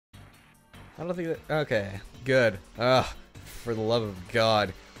I don't think that... Okay, good. Ugh, for the love of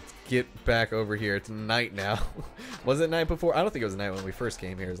God. Get back over here. It's night now. Was it night before? I don't think it was night when we first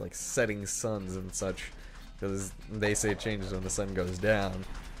came here. It was like setting suns and such. Because they say it changes when the sun goes down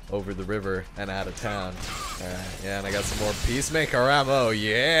over the river and out of town. Alright, yeah, and I got some more Peacemaker ammo.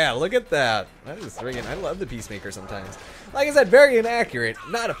 Yeah, look at that. That is friggin', I love the Peacemaker sometimes. Like I said, very inaccurate.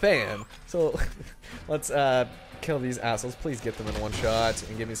 Not a fan. So, let's kill these assholes. Please get them in one shot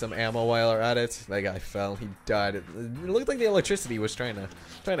and give me some ammo while we're at it. That guy fell. He died. It looked like the electricity was trying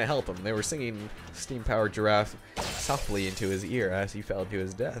to help him. They were singing Steam-Powered Giraffe softly into his ear as he fell to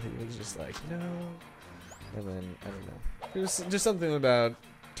his death. He was just like, no. And then, I don't know. It was just something about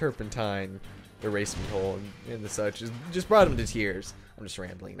turpentine, erasing hole, and such. Just brought him to tears. I'm just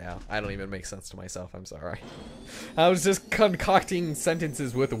rambling now. I don't even make sense to myself. I'm sorry. I was just concocting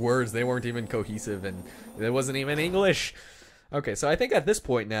sentences with words. They weren't even cohesive, and it wasn't even English. Okay, so I think at this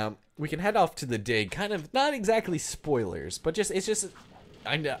point now, we can head off to the dig. Kind of, not exactly spoilers, but it's just...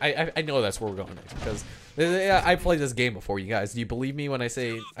 I know that's where we're going next, because I played this game before, you guys. Do you believe me when I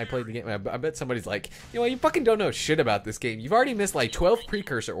say I played the game? I bet somebody's like, you know what, you fucking don't know shit about this game. You've already missed like 12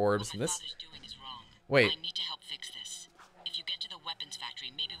 precursor orbs, and this... Wait. I need to help fix this. If you get to the weapons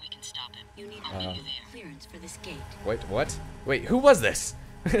factory, maybe we can stop him. You need to you there. Clearance for this gate. Wait, what? Wait, who was this?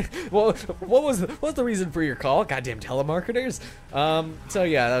 Well, what was the reason for your call? Goddamn telemarketers. So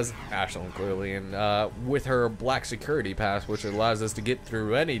yeah, that was Ashlyn clearly, and with her black security pass, which allows us to get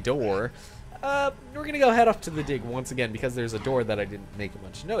through any door, we're gonna go head off to the dig once again because there's a door that I didn't make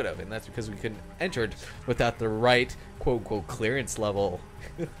much note of, and that's because we couldn't enter it without the right quote-unquote clearance level.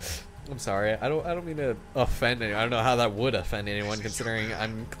 I'm sorry, I don't mean to offend anyone. I don't know how that would offend anyone, considering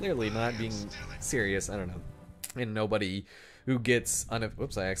I'm clearly not being serious. I don't know, and nobody who gets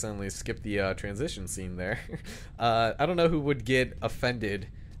whoops, I accidentally skipped the transition scene there. I don't know who would get offended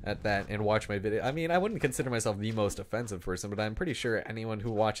at that and watch my video. I mean, I wouldn't consider myself the most offensive person, but I'm pretty sure anyone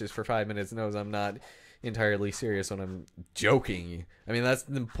who watches for 5 minutes knows I'm not entirely serious when I'm joking. I mean, that's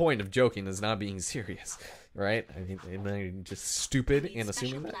the point of joking, is not being serious, right? I mean, am I just stupid in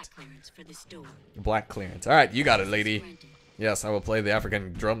assuming that? Black clearance for this door. Black clearance. All right, you got it, lady. Yes, I will play the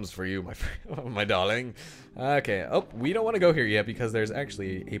African drums for you, my darling. Okay. Oh, we don't want to go here yet because there's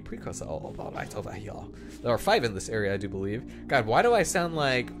actually a precursor right over here. There are 5 in this area, I do believe. God, why do I sound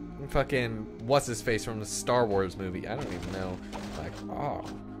like fucking what's his face from the Star Wars movie? I don't even know. Like, oh,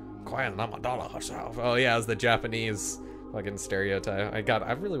 Queen Amidala herself. Oh yeah, it's the Japanese fucking stereotype.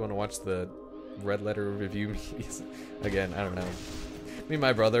 I really want to watch the Red Letter review movies again. I don't know. Me and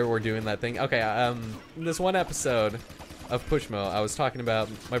my brother were doing that thing. Okay, this one episode of Pushmo, I was talking about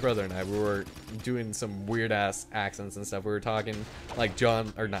my brother and I. We were doing some weird ass accents and stuff. We were talking like we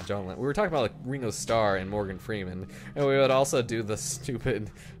were talking about like Ringo Starr and Morgan Freeman, and we would also do the stupid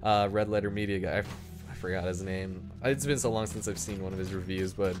Red Letter Media guy. I forgot his name. It's been so long since I've seen one of his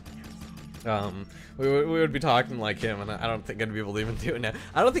reviews, but we would be talking like him, and I don't think I'd be able to even do it now.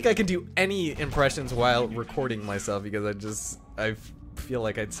 I don't think I can do any impressions while recording myself because I feel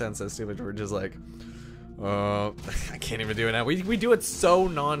like I'd sound so stupid. We're just like, I can't even do it now. We do it so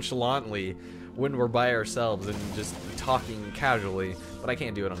nonchalantly when we're by ourselves and just talking casually, but I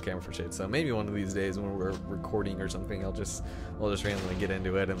can't do it on camera for shit. So maybe one of these days when we're recording or something, we'll just randomly get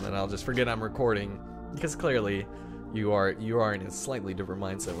into it, and then I'll just forget I'm recording, because clearly you are in a slightly different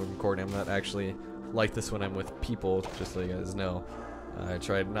mindset when recording. I'm not actually like this when I'm with people, just so you guys know. I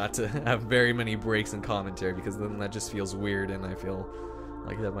tried not to have very many breaks in commentary because then that just feels weird, and I feel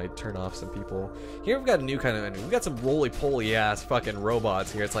like that might turn off some people. Here we've got a new kind of enemy. We've got some roly-poly ass fucking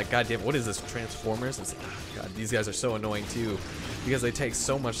robots here. It's like, goddamn, what is this, Transformers? It's like, oh god, these guys are so annoying too, because they take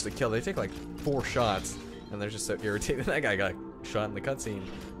so much to kill. They take like 4 shots, and they're just so irritating. That guy got shot in the cutscene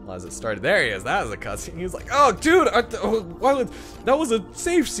as it started. There he is. That was a cutscene. He was like, oh dude, that was a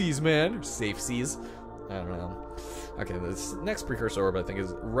safe seas, man. Or safe seas. I don't know. Okay, this next precursor orb I think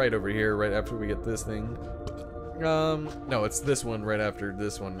is right over here, right after we get this thing. No, it's this one right after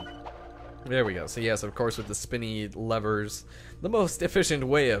this one. There we go. So yes, of course, with the spinny levers, the most efficient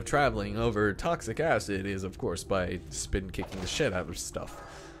way of traveling over toxic acid is, of course, by spin kicking the shit out of stuff.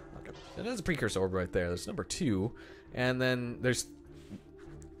 Okay, and there's a precursor orb right there. There's number 2, and then there's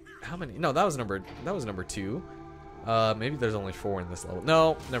how many? No, that was number 2. Maybe there's only 4 in this level.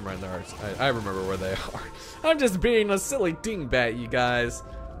 No, never mind. There are. I remember where they are. I'm just being a silly dingbat, you guys.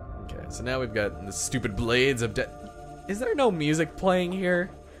 Okay, so now we've got the stupid blades of death. Is there no music playing here?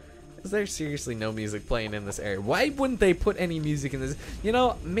 Is there seriously no music playing in this area? Why wouldn't they put any music in this? You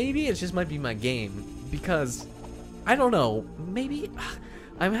know, maybe it just might be my game, because I don't know. Maybe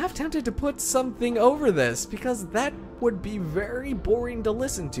I'm half tempted to put something over this because that would be very boring to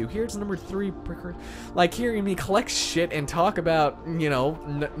listen to. Here's number 3 precursor. Like hearing me collect shit and talk about, you know,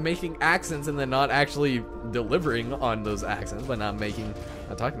 making accents and then not actually delivering on those accents, but not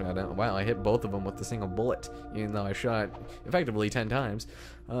talking about it. Wow, I hit both of them with a single bullet, even though I shot effectively 10 times.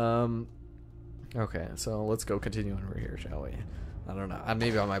 Okay, so let's go continue on over here, shall we? I don't know.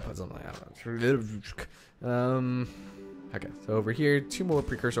 Maybe I might put something. I don't know. Okay, so over here, 2 more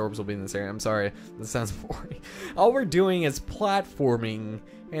precursor orbs will be in this area. I'm sorry, this sounds boring. All we're doing is platforming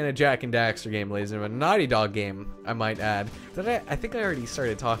in a Jak and Daxter game, ladies and gentlemen. A Naughty Dog game, I might add. I think I already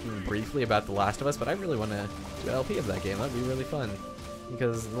started talking briefly about The Last of Us, but I really want to do an LP of that game. That'd be really fun.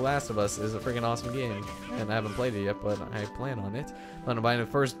 Because The Last of Us is a freaking awesome game, and I haven't played it yet, but I plan on it. I'm gonna buy the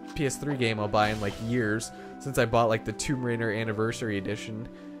first PS3 game I'll buy in like years, since I bought like the Tomb Raider Anniversary Edition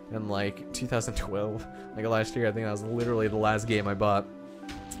in like 2012, like last year. I think that was literally the last game I bought,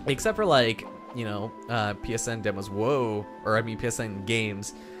 except for like, you know, PSN demos. PSN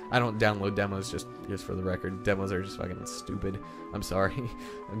games. I don't download demos, just for the record. Demos are just fucking stupid. I'm sorry.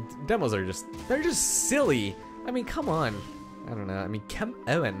 Demos are they're just silly. I mean, come on. I don't know. I mean, come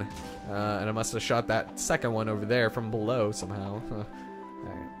on. And I must have shot that second one over there from below somehow.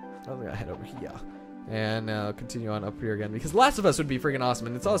 Alright, I'm gonna head over here. And continue on up here again, because Last of Us would be freaking awesome,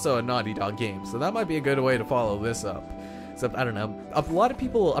 and it's also a Naughty Dog game, so that might be a good way to follow this up. Except, I don't know, a lot of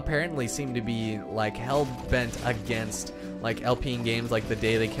people apparently seem to be, like, hell-bent against, like, LPing games, like, the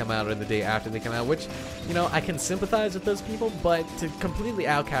day they come out or the day after they come out, which, you know, I can sympathize with those people, but to completely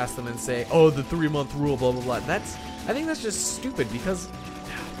outcast them and say, oh, the 3-month rule, blah, blah, blah, I think that's just stupid, because,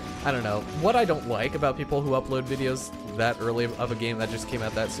 I don't know, what I don't like about people who upload videos that early of a game that just came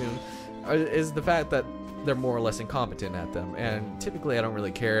out that soon is the fact that they're more or less incompetent at them, and typically I don't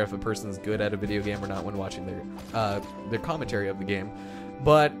really care if a person's good at a video game or not when watching their commentary of the game.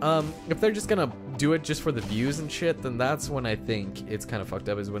 But if they're just gonna do it just for the views and shit, then that's when I think it's kind of fucked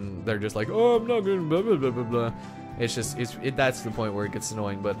up, is when they're just like, oh, I'm not gonna blah blah blah blah blah. It's just that's the point where it gets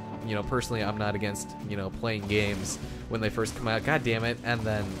annoying. But you know, personally, I'm not against, you know, playing games when they first come out, god damn it, and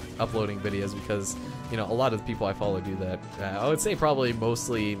then uploading videos, because you know, a lot of the people I follow do that. I would say probably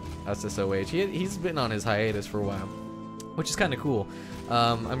mostly SSOH. He's been on his hiatus for a while, which is kind of cool.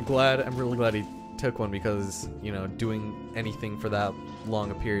 I'm really glad he took one, because you know, doing anything for that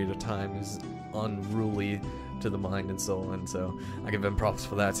long a period of time is unruly to the mind and soul, and so I give him props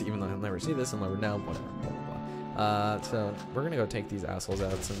for that, even though he'll never see this and never know, whatever. So we're gonna go take these assholes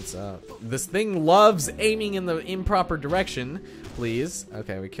out, since this thing loves aiming in the improper direction. Please.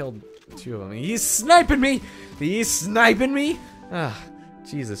 Okay, we killed 2 of them. He's sniping me! He's sniping me! Ah,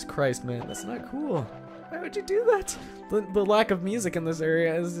 Jesus Christ, man, that's not cool. Why would you do that? The lack of music in this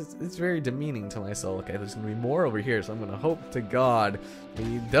area it's very demeaning to my soul. Okay, there's gonna be more over here, so I'm gonna hope to God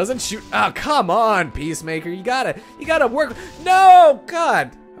he doesn't shoot. Oh, come on, Peacemaker, you gotta work. No,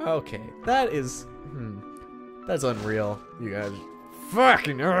 God. Okay, that's unreal, you guys.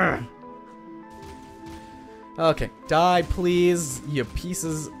 Fucking. Okay, die, please, you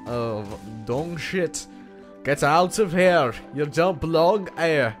pieces of dong shit. Get out of here. You don't belong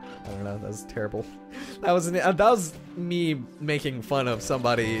here. I don't know. That was terrible. That was me making fun of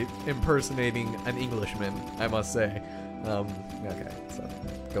somebody impersonating an Englishman, I must say. Okay, so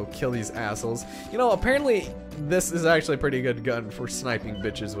go kill these assholes. You know, apparently this is actually a pretty good gun for sniping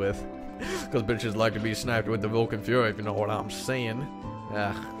bitches with, because bitches like to be sniped with the Vulcan Fury, if you know what I'm saying.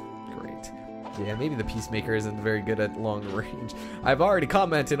 Great. Yeah, maybe the Peacemaker isn't very good at long range. I've already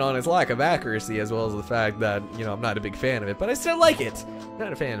commented on its lack of accuracy, as well as the fact that, you know, I'm not a big fan of it, but I still like it.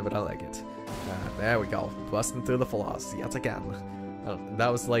 Not a fan, but I like it. There we go. Busting through the flaws yet again.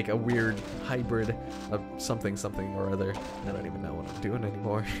 That was like a weird hybrid of something or other. I don't even know what I'm doing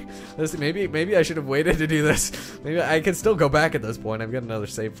anymore. Maybe I should have waited to do this. Maybe I can still go back at this point. I've got another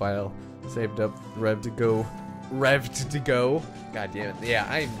save file saved up, revved to go. God damn it. Yeah,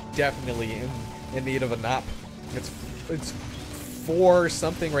 I'm definitely in need of a nap. It's 4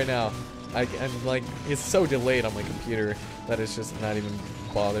 something right now. I'm like, it's so delayed on my computer that it's just not even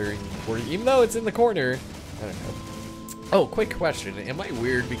bothering working, even though it's in the corner. I don't know. Oh, quick question. Am I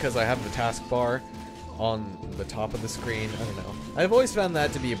weird because I have the taskbar on the top of the screen? I don't know. I've always found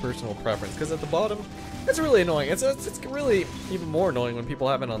that to be a personal preference, because at the bottom, it's really annoying. It's really even more annoying when people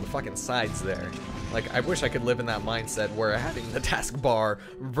have it on the fucking sides there. Like, I wish I could live in that mindset where having the taskbar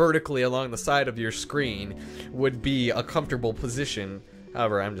vertically along the side of your screen would be a comfortable position.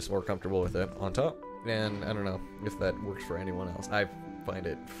 However, I'm just more comfortable with it on top, and I don't know if that works for anyone else. I find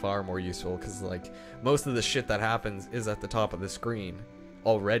it far more useful, because like most of the shit that happens is at the top of the screen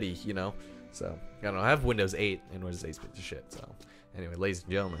already, you know. So I don't know. I have Windows 8, and Windows 8's been shit. So Anyway, ladies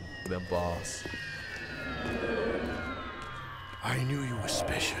and gentlemen, the boss. I knew you were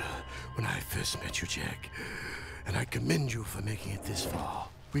special when I first met you, Jak. And I commend you for making it this far.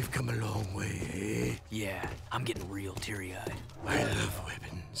 We've come a long way, eh? Yeah, I'm getting real teary-eyed. I love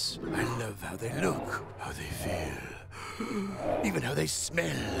weapons. I love how they look, how they feel, even how they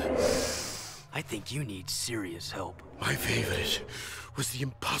smell. I think you need serious help. My favorite was the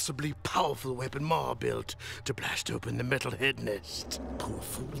impossibly powerful weapon Ma built to blast open the metal head nest. Poor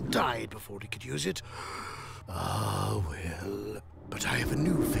fool died before he could use it. Ah, well. But I have a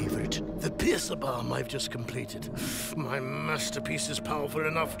new favorite. The piercer bomb I've just completed. My masterpiece is powerful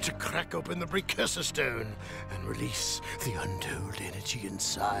enough to crack open the precursor stone and release the untold energy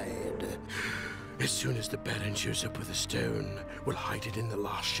inside. As soon as the Baron shows up with a stone, we'll hide it in the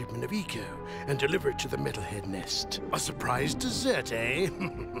last shipment of Eco and deliver it to the metalhead nest. A surprise dessert, eh?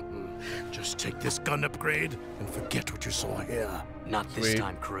 Just take this gun upgrade and forget what you saw here. Not this Sweet.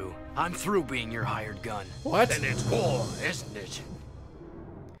 time, crew. I'm through being your hired gun. What? Then it's war, isn't it?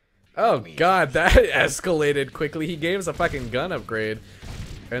 Oh god, that escalated quickly. He gave us a fucking gun upgrade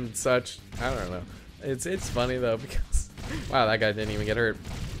and such. I don't know. It's funny though because wow, that guy didn't even get hurt.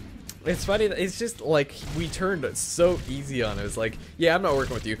 It's funny that it's just like we turned it so easy on it. It's like, yeah, I'm not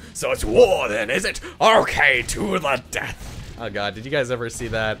working with you. So it's war then, is it? Okay, to the death. Oh god, did you guys ever see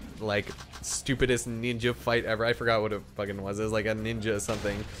that like stupidest ninja fight ever? I forgot what it fucking was. It was like a ninja or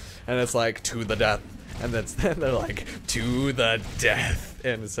something. And it's like to the death. And then they're like, to the death.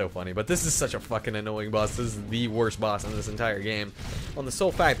 And it's so funny. But this is such a fucking annoying boss. This is the worst boss in this entire game. On the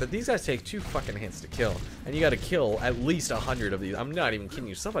sole fact that these guys take 2 fucking hits to kill. And you gotta kill at least 100 of these. I'm not even kidding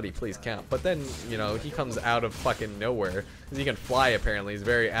you. Somebody please count. But then, you know, he comes out of fucking nowhere. Because he can fly apparently. He's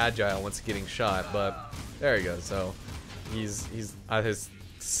very agile once getting shot. But there he goes. So he's at his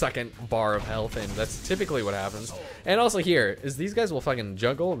second bar of health, and that's typically what happens. And also here is these guys will fucking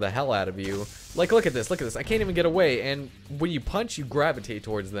juggle the hell out of you. Like, look at this, I can't even get away, and when you punch, you gravitate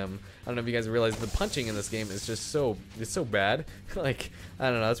towards them. I don't know if you guys realize the punching in this game is just it's so bad. Like, I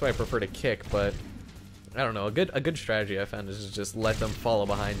don't know, that's why I prefer to kick, but I don't know, a good strategy I found is to just let them follow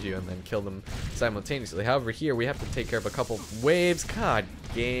behind you and then kill them simultaneously. However, here we have to take care of a couple waves. God,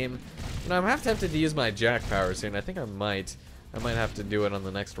 game. You know, I'm half tempted to use my Jak power soon. I think I might have to do it on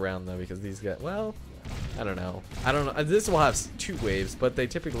the next round though, because these guys, well, I don't know. This will have 2 waves, but they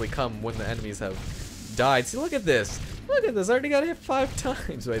typically come when the enemies have died. See, look at this. Look at this. I already got hit 5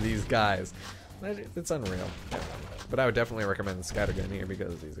 times by these guys. It's unreal. But I would definitely recommend the scattergun here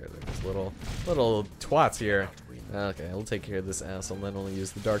because these guys are just little twats here. Okay, we'll take care of this asshole, and then we'll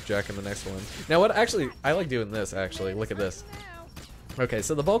use the Dark Jak in the next one. Now, what actually, I like doing this actually. Look at this. Okay,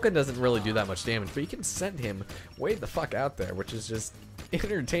 so the Vulcan doesn't really do that much damage, but you can send him way the fuck out there, which is just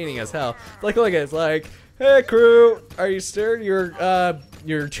entertaining as hell. Like, look, it's like, hey crew, are you scared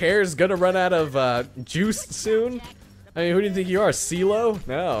your chair's gonna run out of juice soon? I mean, who do you think you are, CeeLo?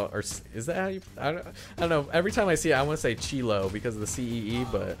 No, or is that how you? I don't know. Every time I see it, I want to say Chilo because of the CEE,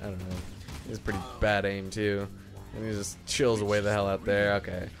 but I don't know. It's pretty bad aim too, and he just chills away the hell out there.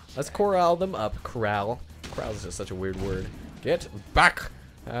 Okay, let's corral them up. Corral is just such a weird word. Get back!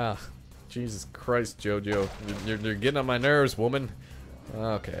 Ah, Jesus Christ, JoJo, you're getting on my nerves, woman.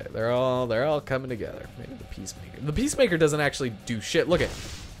 Okay, they're all coming together. Maybe the Peacemaker. The Peacemaker doesn't actually do shit. Look at.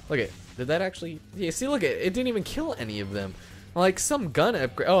 Did that actually? Yeah, see, look at it. Didn't even kill any of them. Like some gun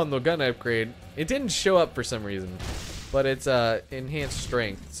upgrade. Oh, and the gun upgrade. It didn't show up for some reason, but it's enhanced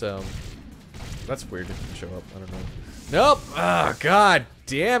strength. So that's weird. It didn't show up. I don't know. Nope. Ah, god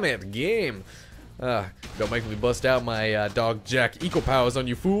damn it, game. Don't make me bust out my dog Jak eco powers on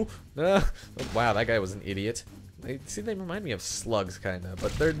you, fool. Oh, wow, that guy was an idiot. See, they remind me of slugs, kind of,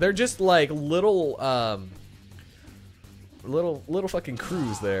 but they're just like little fucking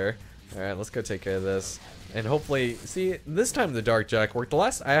crews there. All right, let's go take care of this, and hopefully, see, this time the Dark Jak worked. The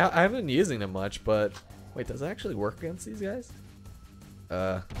last I haven't been using them much, but wait, does it actually work against these guys?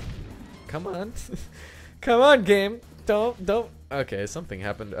 Come on, come on, game. Don't. Okay, something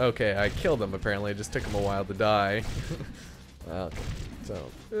happened. Okay, I killed them apparently. It just took them a while to die. Okay,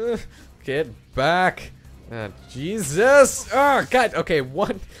 so get back. Jesus. Oh god. Okay,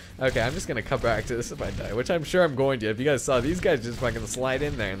 okay, I'm just gonna come back to this if I die, which I'm sure I'm going to. If you guys saw, these guys just fucking slide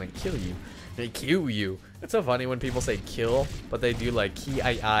in there and then kill you. They kill you. It's so funny when people say kill, but they do like ki,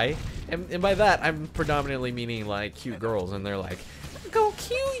 and by that I'm predominantly meaning like cute girls, and they're like, go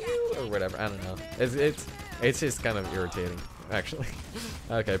kill you or whatever. I don't know. It's just kind of irritating, actually.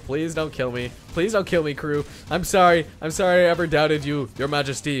 Okay, please don't kill me. Please don't kill me, crew. I'm sorry. I'm sorry I ever doubted you, your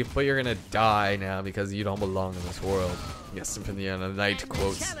majesty, but you're gonna die now because you don't belong in this world. Yes, Symphony of the Night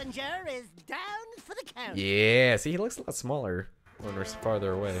quotes. Challenger is down for the count. Yeah, see, he looks a lot smaller. when we're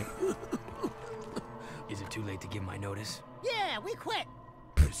farther away. Is it too late to give my notice? Yeah, we quit.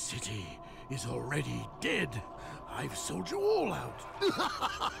 The city is already dead. I've sold you all out.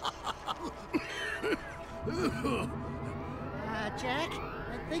 Jack,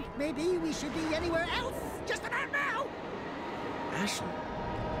 I think maybe we should be anywhere else just about now. Ashley.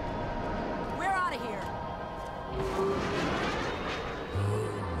 We're out of here.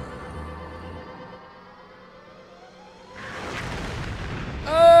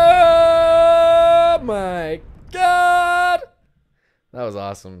 Oh my god! That was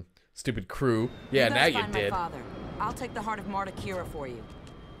awesome. Stupid crew. Yeah, You now guys you're find dead. My father. I'll take the heart of Marta Kira for you.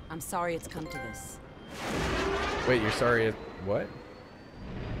 I'm sorry it's come to this. Wait, you're sorry it... What?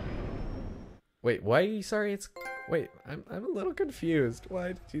 Wait, why are you sorry it's... Wait, I'm a little confused. Why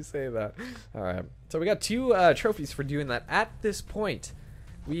did you say that? Alright, so we got 2 trophies for doing that. At this point,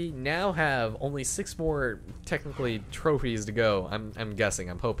 we now have only 6 more, technically, trophies to go. I'm guessing,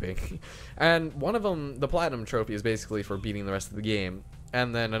 I'm hoping. And one of them, the Platinum Trophy, is basically for beating the rest of the game.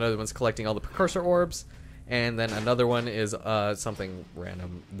 And then another one's collecting all the Precursor Orbs. And then another one is something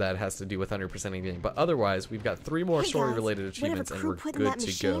random that has to do with 100%ing the game. But otherwise, we've got 3 more story-related achievements, and we're good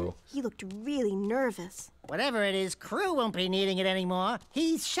to go. He looked really nervous. Whatever it is, Crew won't be needing it anymore.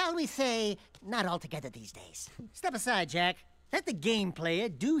 He's, shall we say, not altogether these days. Step aside, Jack. Let the game player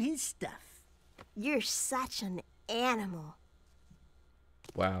do his stuff. You're such an animal.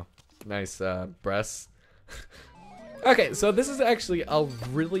 Wow. Nice breasts. Okay, so this is actually a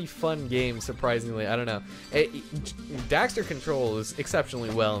really fun game, surprisingly. I don't know. Daxter controls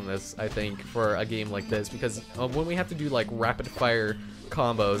exceptionally well in this, I think, for a game like this, because when we have to do, like, rapid-fire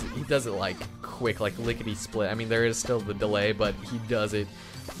combos, he does it, like, quick, like, lickety-split. I mean, there is still the delay, but he does it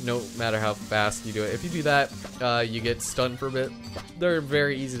no matter how fast you do it. If you do that, you get stunned for a bit. They're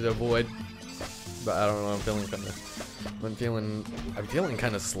very easy to avoid, but I don't know, I'm feeling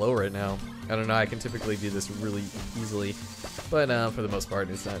kind of slow right now. I don't know, I can typically do this really easily, but for the most part,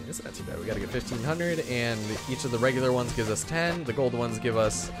 it's not too bad. We gotta get 1500, and each of the regular ones gives us 10, the gold ones give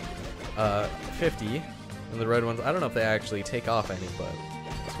us 50, and the red ones, I don't know if they actually take off any, but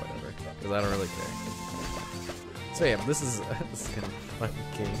it's whatever, because I don't really care. So yeah, this is kind of a fun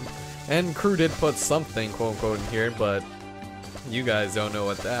game. And Crew did put something, quote unquote, in here, but you guys don't know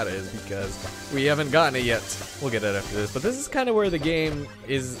what that is because we haven't gotten it yet. We'll get it after this. But this is kind of where the game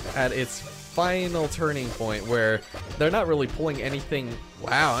is at its final turning point, where they're not really pulling anything.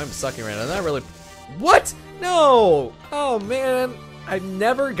 Wow, I'm sucking right now. They're not really... What? No! Oh, man. I've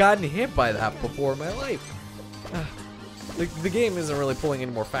never gotten hit by that before in my life. The game isn't really pulling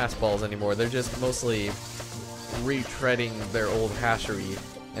any more fastballs anymore. They're just mostly retreading their old hashery.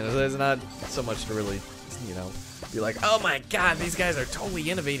 And there's not so much to really, you know, be like, oh my god, these guys are totally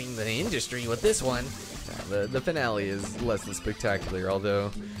innovating the industry with this one. The finale is less than spectacular,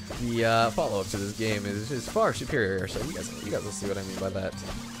 although the follow-up to this game is far superior. So you guys will see what I mean by that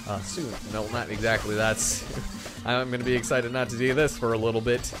soon. No, not exactly that soon. I'm gonna be excited not to do this for a little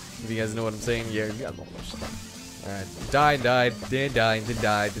bit. If you guys know what I'm saying, yeah, you got Alright, died.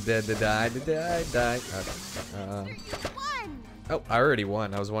 Oh, I already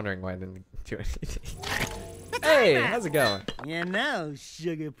won. I was wondering why I didn't do anything. Hey, how's it going? You know,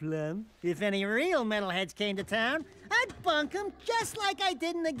 Sugar Plum, if any real metalheads came to town, I'd bunk them just like I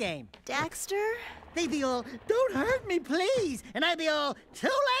did in the game. Daxter? They'd be all, don't hurt me, please. And I'd be all, too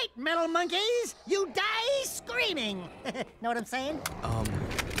late, metal monkeys. You die screaming. Know what I'm saying?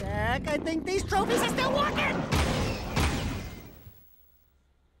 Jack, I think these trophies are still working.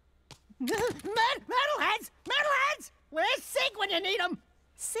 Metalheads! Metalheads! Where's Sig when you need him?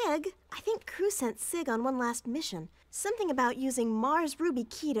 Sig? I think Crew sent Sig on one last mission. Something about using Mars Ruby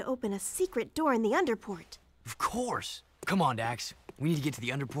Key to open a secret door in the Underport. Of course. Come on, Dax. We need to get to the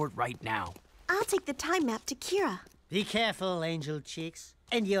Underport right now. I'll take the time map to Kira. Be careful, Angel Chicks,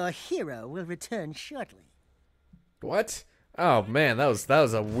 and your hero will return shortly. What? Oh man, that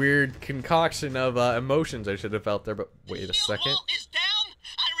was a weird concoction of emotions I should have felt there. But wait a second. Wall is down.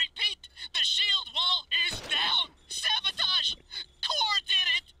 I repeat, the shield wall is down. Sabotage. Core did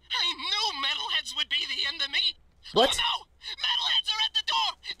it. I knew metalheads would be the end of me. What? Oh no! Metalheads are at the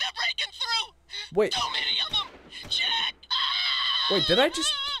door. They're breaking through. Wait. Too many of them. Jack. Ah! Wait, did I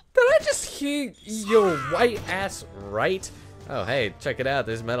just hear your white ass right? Oh hey, check it out.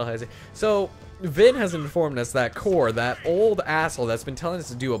 There's metalheads. So Vin has informed us that Core, that old asshole that's been telling us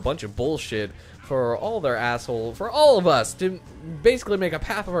to do a bunch of bullshit for all of us to basically make a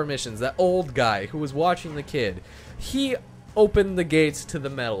path of our missions, that old guy who was watching the kid, he opened the gates to the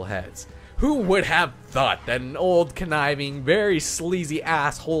metalheads. Who would have thought that an old, conniving, very sleazy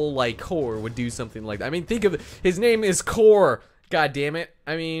asshole like Core would do something like that? I mean, think of it. His name is Core. God damn it.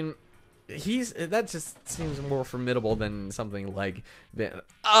 I mean, that just seems more formidable than something like the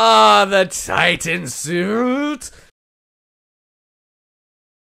Titan suit.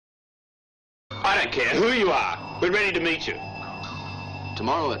 I don't care who you are. We're ready to meet you.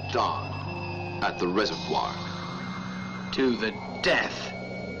 Tomorrow at dawn, at the reservoir. To the death.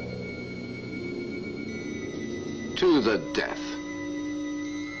 To the death.